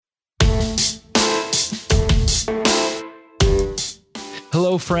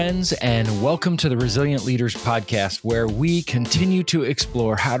Hello, friends, and welcome to the Resilient Leaders Podcast, where we continue to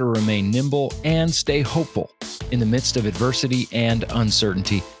explore how to remain nimble and stay hopeful in the midst of adversity and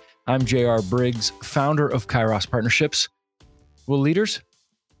uncertainty. I'm J.R. Briggs, founder of Kairos Partnerships. Well, leaders,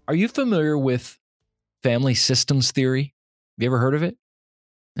 are you familiar with family systems theory? Have you ever heard of it?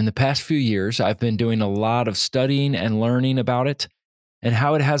 In the past few years, I've been doing a lot of studying and learning about it and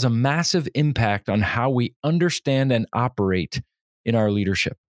how it has a massive impact on how we understand and operate in our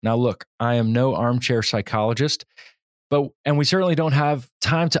leadership. Now, look, I am no armchair psychologist, and we certainly don't have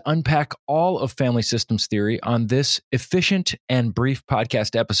time to unpack all of family systems theory on this efficient and brief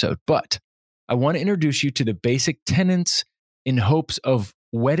podcast episode. But I want to introduce you to the basic tenets in hopes of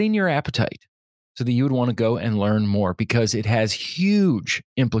whetting your appetite so that you would want to go and learn more, because it has huge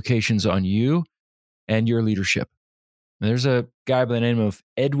implications on you and your leadership. And there's a guy by the name of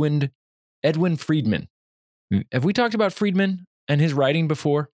Edwin Friedman. Have we talked about Friedman and his writing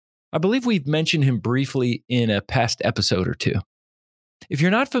before? I believe we've mentioned him briefly in a past episode or two. If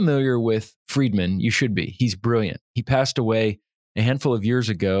you're not familiar with Friedman, you should be. He's brilliant. He passed away a handful of years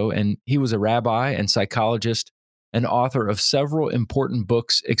ago, and he was a rabbi and psychologist and author of several important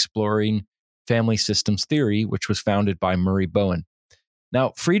books exploring family systems theory, which was founded by Murray Bowen.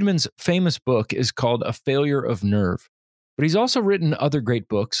 Now, Friedman's famous book is called A Failure of Nerve, but he's also written other great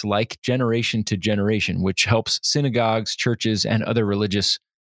books like Generation to Generation, which helps synagogues, churches, and other religious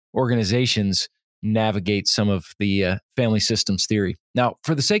organizations navigate some of the family systems theory. Now,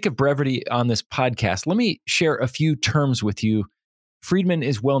 for the sake of brevity on this podcast, let me share a few terms with you. Friedman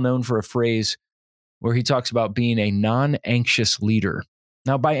is well known for a phrase where he talks about being a non-anxious leader.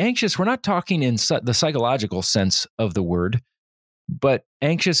 Now, by anxious, we're not talking in the psychological sense of the word, but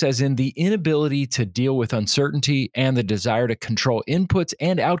anxious as in the inability to deal with uncertainty and the desire to control inputs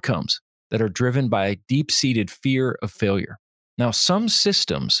and outcomes that are driven by a deep-seated fear of failure. Now, some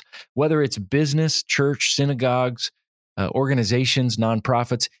systems, whether it's business, church, synagogues, organizations,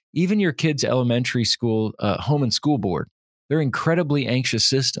 nonprofits, even your kids' elementary school, home and school board, they're incredibly anxious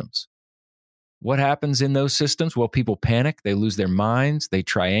systems. What happens in those systems? Well, people panic, they lose their minds, they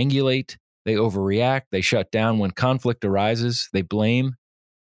triangulate, they overreact, they shut down when conflict arises, they blame.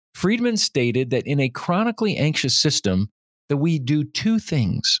 Friedman stated that in a chronically anxious system, that we do two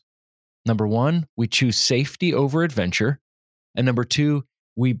things. Number one, we choose safety over adventure. And number two,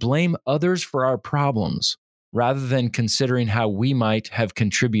 we blame others for our problems rather than considering how we might have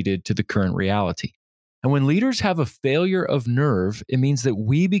contributed to the current reality. And when leaders have a failure of nerve, it means that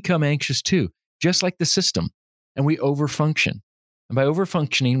we become anxious too, just like the system, and we overfunction. And by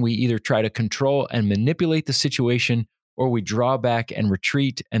overfunctioning, we either try to control and manipulate the situation, or we draw back and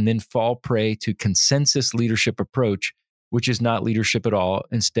retreat and then fall prey to consensus leadership approach, which is not leadership at all.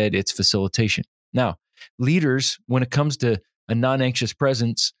 Instead, it's facilitation. Now, leaders, when it comes to a non-anxious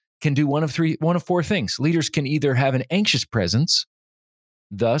presence, can do one of four things. Leaders can either have an anxious presence,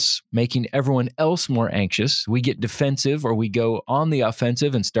 thus making everyone else more anxious. We get defensive, or we go on the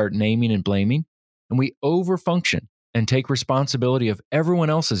offensive and start naming and blaming, and we overfunction and take responsibility of everyone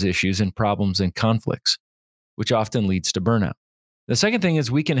else's issues and problems and conflicts, which often leads to burnout. The second thing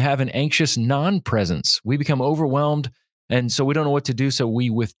is we can have an anxious non-presence. We become overwhelmed, and so we don't know what to do, so we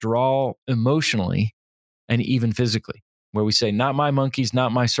withdraw emotionally and even physically, where we say, not my monkeys,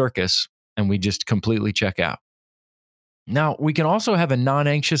 not my circus, and we just completely check out. Now, we can also have a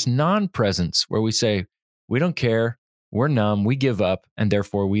non-anxious non-presence, where we say, we don't care, we're numb, we give up, and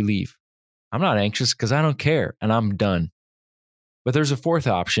therefore we leave. I'm not anxious because I don't care, and I'm done. But there's a fourth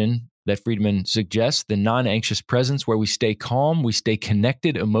option that Friedman suggests, the non-anxious presence, where we stay calm, we stay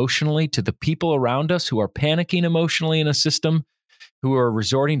connected emotionally to the people around us who are panicking emotionally in a system, who are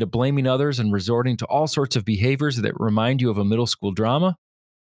resorting to blaming others and resorting to all sorts of behaviors that remind you of a middle school drama.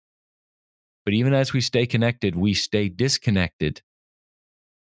 But even as we stay connected, we stay disconnected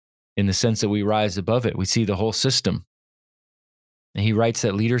in the sense that we rise above it. We see the whole system. And he writes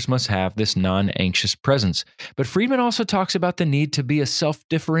that leaders must have this non-anxious presence. But Friedman also talks about the need to be a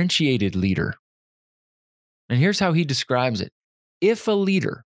self-differentiated leader. And here's how he describes it. If a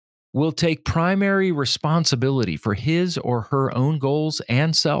leader will take primary responsibility for his or her own goals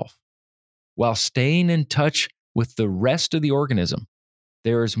and self, while staying in touch with the rest of the organism,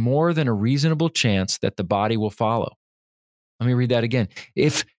 there is more than a reasonable chance that the body will follow. Let me read that again.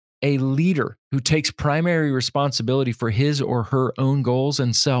 If a leader who takes primary responsibility for his or her own goals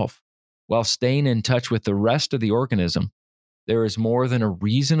and self, while staying in touch with the rest of the organism, there is more than a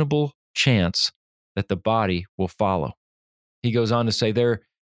reasonable chance that the body will follow. He goes on to say there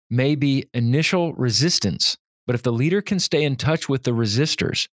may be initial resistance, but if the leader can stay in touch with the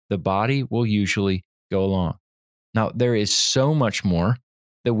resistors, the body will usually go along. Now, there is so much more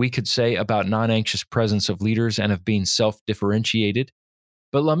that we could say about non-anxious presence of leaders and of being self-differentiated.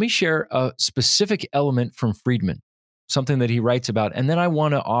 But let me share a specific element from Friedman, something that he writes about, and then I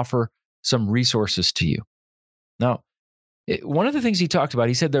want to offer some resources to you. Now, one of the things he talked about,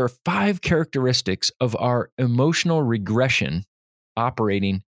 he said there are 5 characteristics of our emotional regression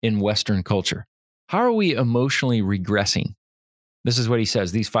operating in Western culture. How are we emotionally regressing? This is what he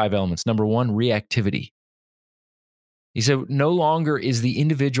says, these 5 elements. Number 1, reactivity. He said, no longer is the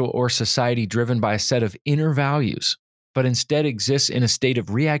individual or society driven by a set of inner values, but instead exists in a state of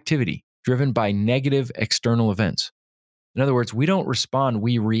reactivity driven by negative external events. In other words, we don't respond,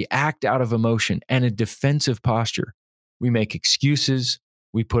 we react out of emotion and a defensive posture. We make excuses,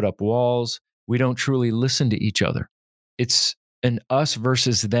 we put up walls, we don't truly listen to each other. It's an us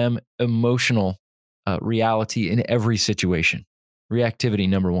versus them emotional reality in every situation. Reactivity,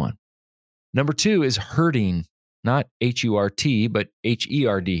 number 1. Number 2 is herding, not H-U-R-T, but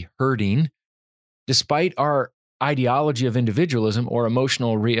H-E-R-D, herding. Despite our ideology of individualism or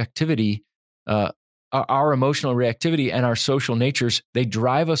emotional reactivity, our emotional reactivity and our social natures, they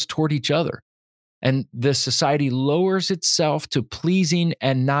drive us toward each other. And the society lowers itself to pleasing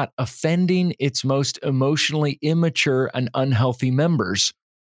and not offending its most emotionally immature and unhealthy members,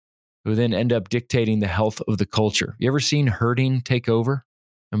 who then end up dictating the health of the culture. You ever seen herding take over?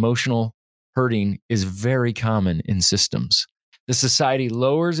 Emotional herding is very common in systems. The society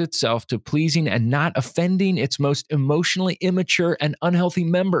lowers itself to pleasing and not offending its most emotionally immature and unhealthy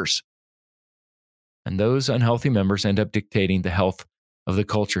members. And those unhealthy members end up dictating the health of the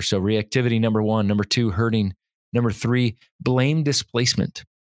culture. So reactivity, number 1. Number 2, herding. Number 3, blame displacement.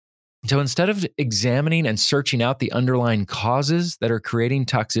 So instead of examining and searching out the underlying causes that are creating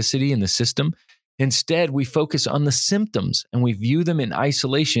toxicity in the system, instead we focus on the symptoms and we view them in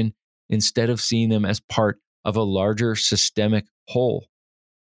isolation instead of seeing them as part of a larger systemic whole.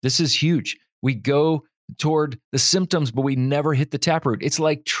 This is huge. We go toward the symptoms, but we never hit the taproot. It's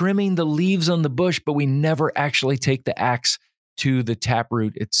like trimming the leaves on the bush, but we never actually take the axe to the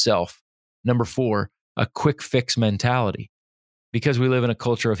taproot itself. Number 4, a quick fix mentality. Because we live in a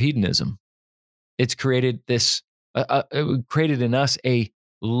culture of hedonism, it's created it created in us a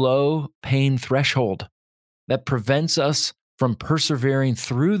low pain threshold that prevents us from persevering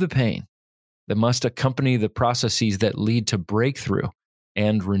through the pain that must accompany the processes that lead to breakthrough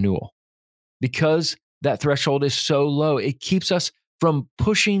and renewal. Because that threshold is so low, it keeps us from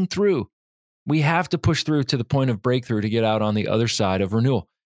pushing through. We have to push through to the point of breakthrough to get out on the other side of renewal.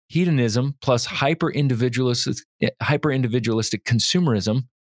 Hedonism plus hyper-individualistic consumerism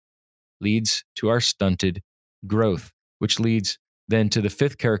leads to our stunted growth, which leads then to the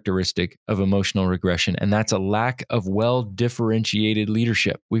 5th characteristic of emotional regression, and that's a lack of well-differentiated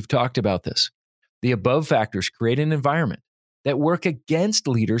leadership. We've talked about this. The above factors create an environment that work against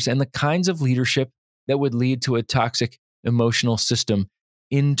leaders and the kinds of leadership that would lead to a toxic emotional system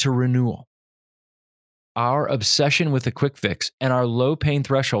into renewal. Our obsession with a quick fix and our low pain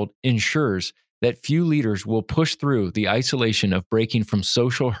threshold ensures that few leaders will push through the isolation of breaking from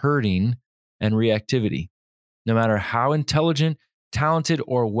social herding and reactivity. No matter how intelligent, talented,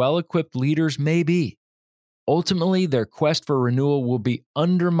 or well-equipped leaders may be, ultimately their quest for renewal will be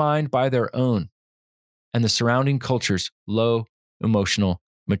undermined by their own and the surrounding culture's low emotional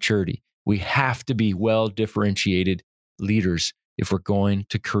maturity. We have to be well-differentiated leaders if we're going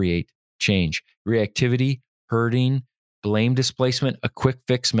to create change. Reactivity, herding, blame displacement, a quick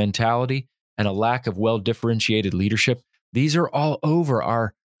fix mentality, and a lack of well-differentiated leadership. These are all over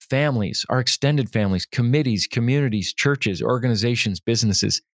our families, our extended families, committees, communities, churches, organizations,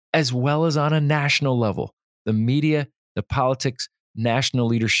 businesses, as well as on a national level. The media, the politics, national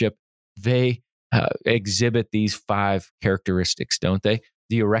leadership, they exhibit these 5 characteristics, don't they?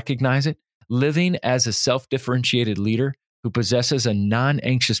 Do you recognize it? Living as a self-differentiated leader who possesses a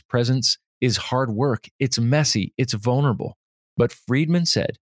non-anxious presence is hard work. It's messy. It's vulnerable. But Friedman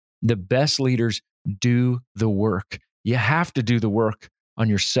said, the best leaders do the work. You have to do the work on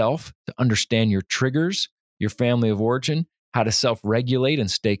yourself to understand your triggers, your family of origin, how to self-regulate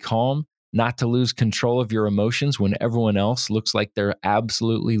and stay calm, not to lose control of your emotions when everyone else looks like they're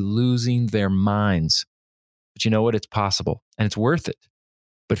absolutely losing their minds. But you know what? It's possible and it's worth it.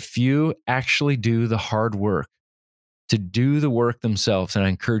 But few actually do the hard work to do the work themselves. And I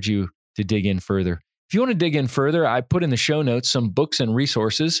encourage you to dig in further. If you want to dig in further, I put in the show notes some books and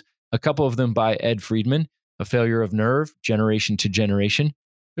resources, a couple of them by Ed Friedman, A Failure of Nerve, Generation to Generation.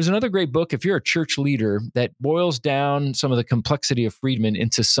 There's another great book, if you're a church leader, that boils down some of the complexity of Friedman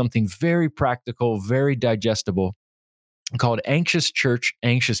into something very practical, very digestible, called Anxious Church,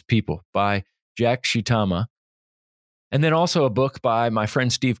 Anxious People by Jack Shitama. And then also a book by my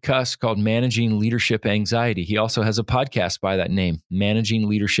friend Steve Cuss called Managing Leadership Anxiety. He also has a podcast by that name, Managing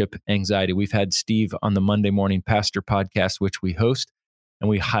Leadership Anxiety. We've had Steve on the Monday Morning Pastor podcast, which we host, and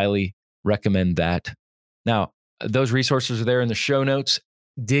we highly recommend that. Now, those resources are there in the show notes.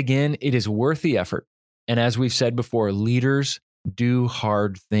 Dig in. It is worth the effort. And as we've said before, leaders do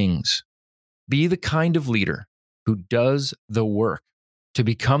hard things. Be the kind of leader who does the work to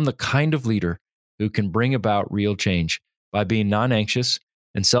become the kind of leader who can bring about real change by being non-anxious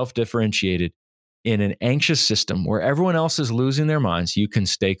and self-differentiated. In an anxious system where everyone else is losing their minds, you can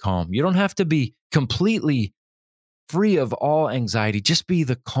stay calm. You don't have to be completely free of all anxiety. Just be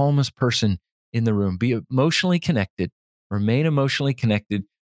the calmest person in the room. Be emotionally connected, remain emotionally connected,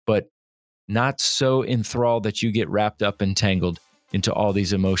 but not so enthralled that you get wrapped up and tangled into all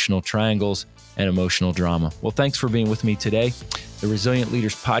these emotional triangles and emotional drama. Well, thanks for being with me today. The Resilient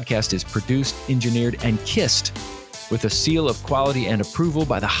Leaders podcast is produced, engineered, and kissed with a seal of quality and approval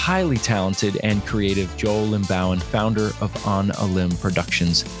by the highly talented and creative Joel Limbowen, founder of On a Limb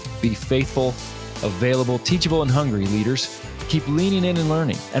Productions. Be faithful, available, teachable, and hungry leaders. Keep leaning in and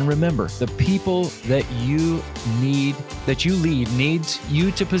learning. And remember, the people that you lead needs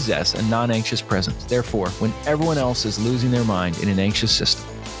you to possess a non-anxious presence. Therefore, when everyone else is losing their mind in an anxious system,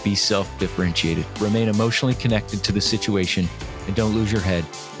 be self-differentiated. Remain emotionally connected to the situation and don't lose your head.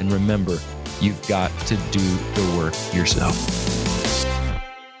 And remember, you've got to do the work yourself.